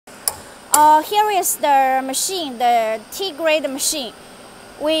Here is the machine, the T-grade machine.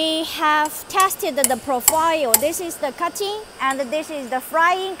 We have tested the profile. This is the cutting, and this is the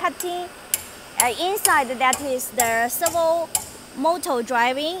frying cutting. Inside that is the servo motor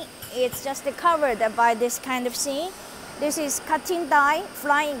driving. It's just covered by this kind of thing. This is cutting die,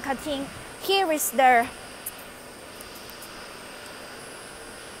 flying cutting. Here is the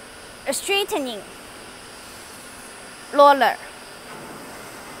straightening roller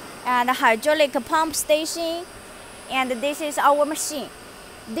and hydraulic pump station. And this is our machine.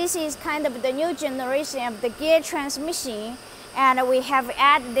 This is kind of the new generation of the gear transmission, and we have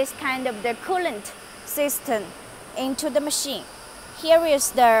added this kind of the coolant system into the machine. Here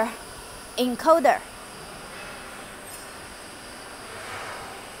is the encoder.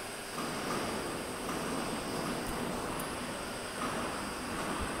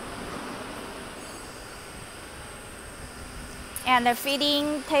 And the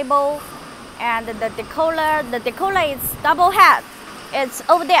feeding table and the decoder. The decoder is double head. It's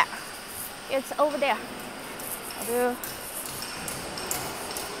over there. It's over there.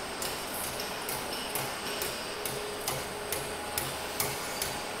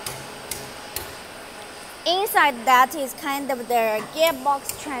 Inside that is kind of the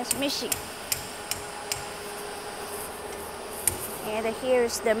gearbox transmission. And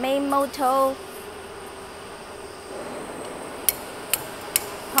here's the main motor,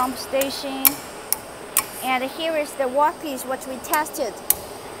 pump station. And here is the workpiece what we tested.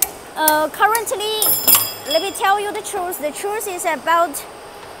 Currently, let me tell you the truth. The truth is about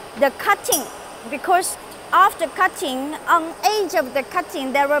the cutting, because after cutting, on edge of the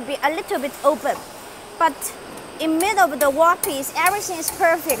cutting, there will be a little bit open. But in middle of the workpiece, everything is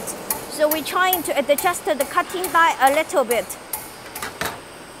perfect. So we're trying to adjust the cutting die a little bit.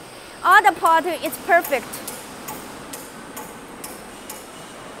 Other part is perfect.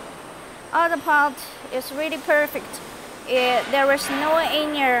 Other part is really perfect. There is no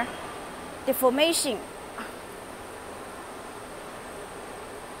any deformation.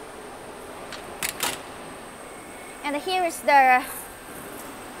 And here is the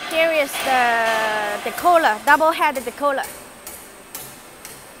decoder, double-headed decoder.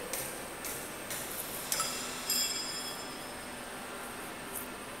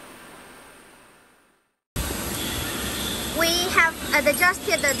 We have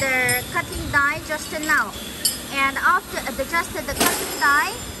adjusted the cutting die just now, and after adjusted the cutting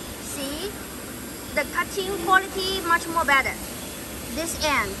die, see the cutting quality much more better. This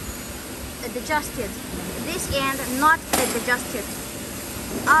end adjusted, this end not adjusted.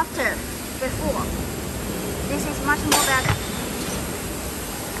 After, before, this is much more better.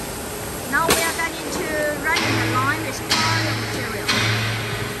 Now we are going to run the line with all material.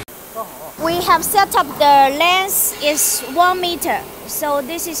 We have set up the length is 1 meter, so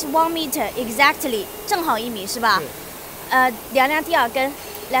this is 1 meter exactly. 正好1米是吧？量量第二根。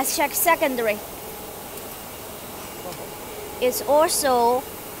Let's check secondary. It's also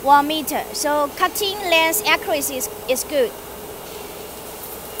 1 meter, so cutting length accuracy is good.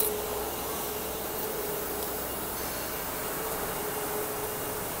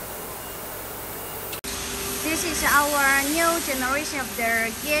 This is our new generation of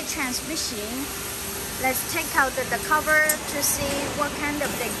the gear transmission. Let's take out the cover to see what kind of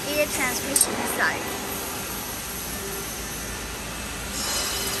the gear transmission inside.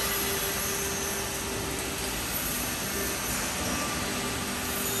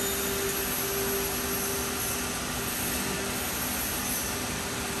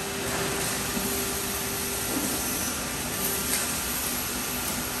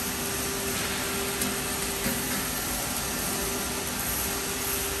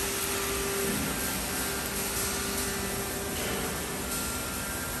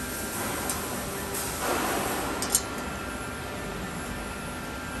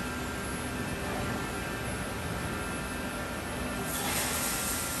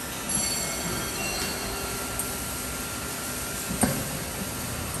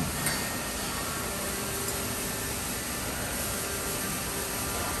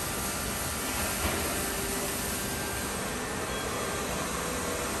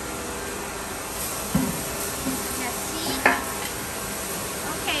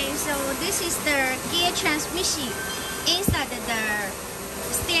 So this is the gear transmission inside the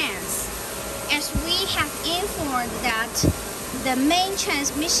stands. As we have informed that the main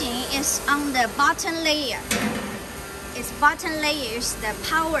transmission is on the bottom layer. Its bottom layer is the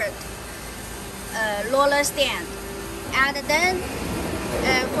powered roller stand. And then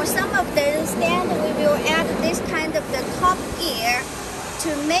for some of the stand, we will add this kind of the top gear to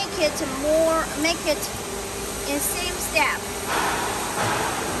make it in same step.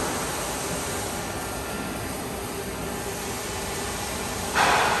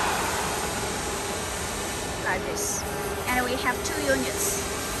 and we have 2 units.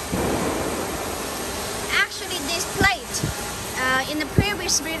 Actually, this plate, in the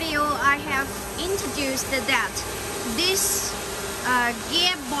previous video, I have introduced that this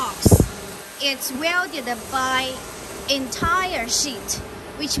gearbox is welded by entire sheet,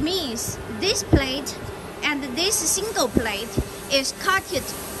 which means this plate and this single plate is cut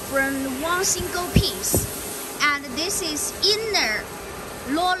from one single piece, and this is inner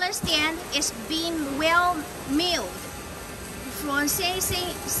roller stand is being well milled from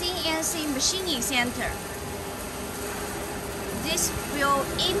CNC machining center. This will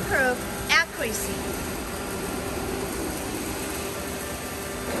improve accuracy.